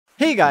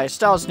Hey guys,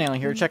 StyleSnail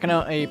here, checking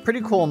out a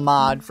pretty cool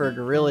mod for a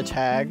gorilla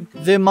tag,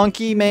 the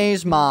Monkey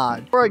Maze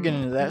mod. Before I get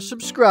into that,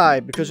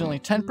 subscribe, because only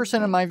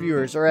 10% of my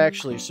viewers are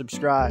actually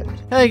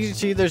subscribed. As you can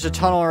see, there's a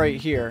tunnel right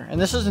here,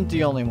 and this isn't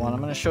the only one. I'm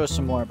going to show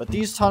some more, but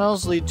these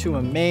tunnels lead to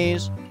a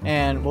maze,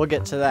 and we'll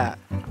get to that.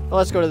 But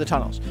let's go to the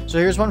tunnels. So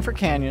here's one for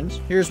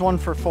canyons, here's one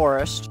for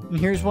forest, and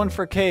here's one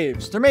for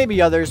caves. There may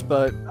be others,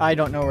 but I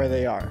don't know where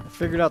they are. I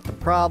figured out the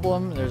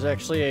problem. There's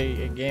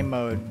actually a game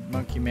mode,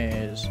 Monkey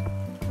Maze.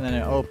 And then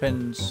it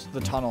opens the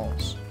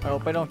tunnels. I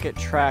hope I don't get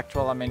tracked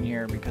while I'm in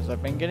here because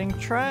I've been getting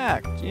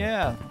tracked.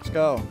 Yeah, let's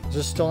go. Is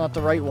this still not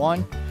the right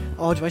one?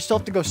 Oh, do I still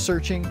have to go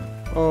searching?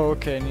 Oh,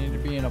 okay, I need to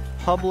be in a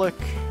public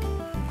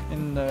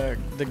in the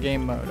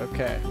game mode.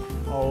 Okay.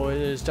 Oh, it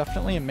is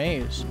definitely a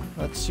maze.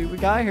 Let's see what we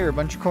got here. A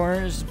bunch of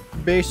corners,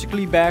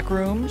 basically back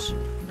rooms.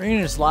 Rain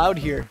is loud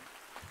here.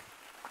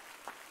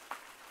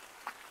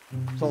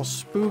 It's all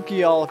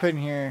spooky all up in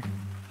here.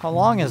 How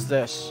long is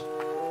this?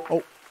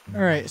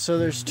 Alright, so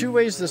there's two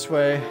ways this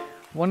way,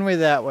 one way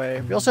that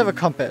way. We also have a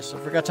compass. I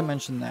forgot to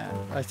mention that.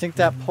 I think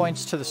that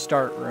points to the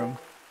start room.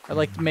 I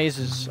like the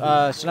mazes.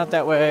 So not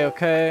that way,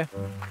 okay.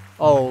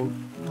 Oh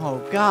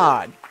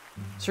god.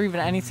 Is there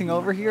even anything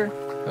over here?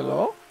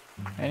 Hello?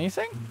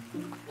 Anything?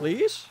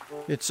 Please?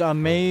 It's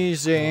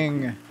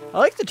amazing. I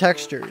like the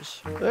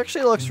textures. It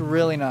actually looks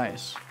really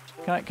nice.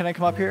 Can I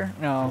come up here?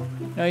 No.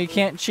 No, you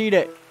can't cheat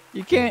it.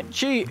 You can't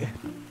cheat.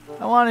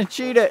 I want to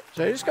cheat it.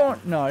 Did I just go?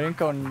 No, I didn't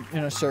go in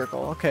a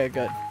circle. Okay,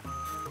 good.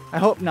 I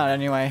hope not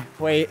anyway.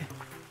 Wait.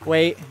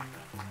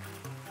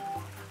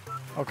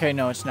 Okay,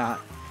 no, it's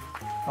not.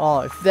 Oh,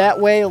 if that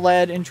way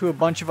led into a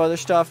bunch of other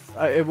stuff,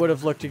 it would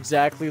have looked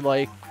exactly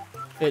like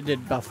it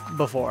did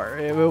before.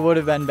 It would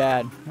have been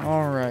bad.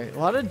 Alright, a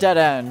lot of dead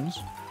ends.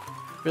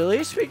 But at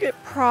least we get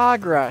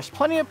progress.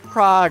 Plenty of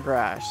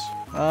progress.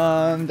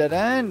 Dead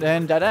end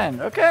and dead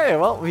end. Okay,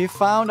 well, we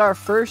found our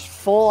first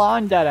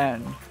full-on dead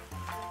end.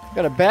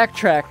 Gotta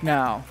backtrack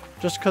now.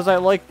 Just because I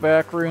like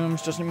back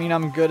rooms doesn't mean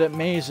I'm good at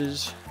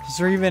mazes. Is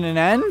there even an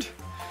end?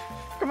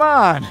 Come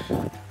on.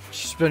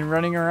 Just been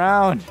running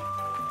around.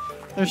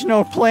 There's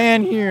no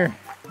plan here.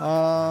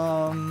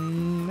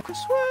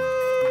 This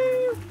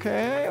way.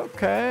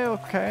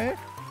 Okay.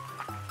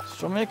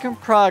 Still making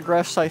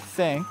progress, I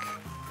think.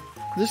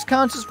 This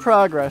counts as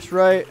progress,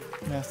 right?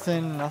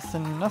 Nothing.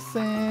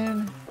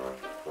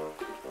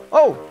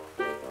 Oh!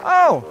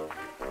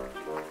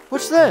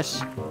 What's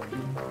this?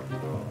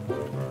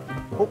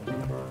 Oh.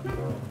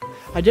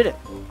 I did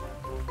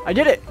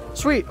it.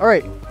 Sweet.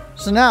 Alright.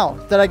 So now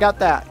that I got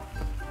that,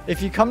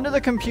 if you come to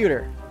the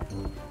computer,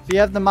 if you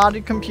have the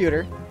modded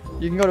computer,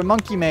 you can go to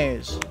Monkey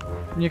Maze.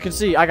 And you can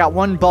see I got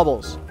 1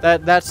 bubbles.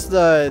 That's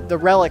the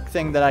relic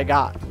thing that I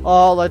got.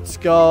 Oh, let's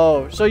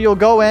go. So you'll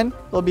go in.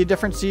 There'll be a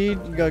different seed.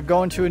 You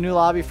go into a new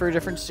lobby for a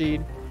different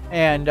seed.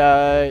 And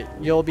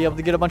you'll be able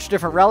to get a bunch of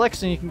different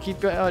relics, and you can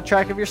keep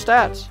track of your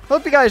stats.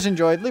 Hope you guys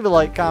enjoyed. Leave a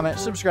like, comment,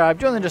 subscribe,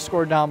 join the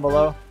Discord down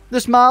below.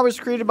 This mod was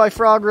created by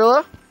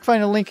Frogorilla.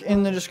 Find a link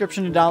in the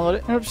description to download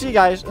it. And hope to see you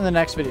guys in the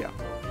next video.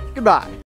 Goodbye.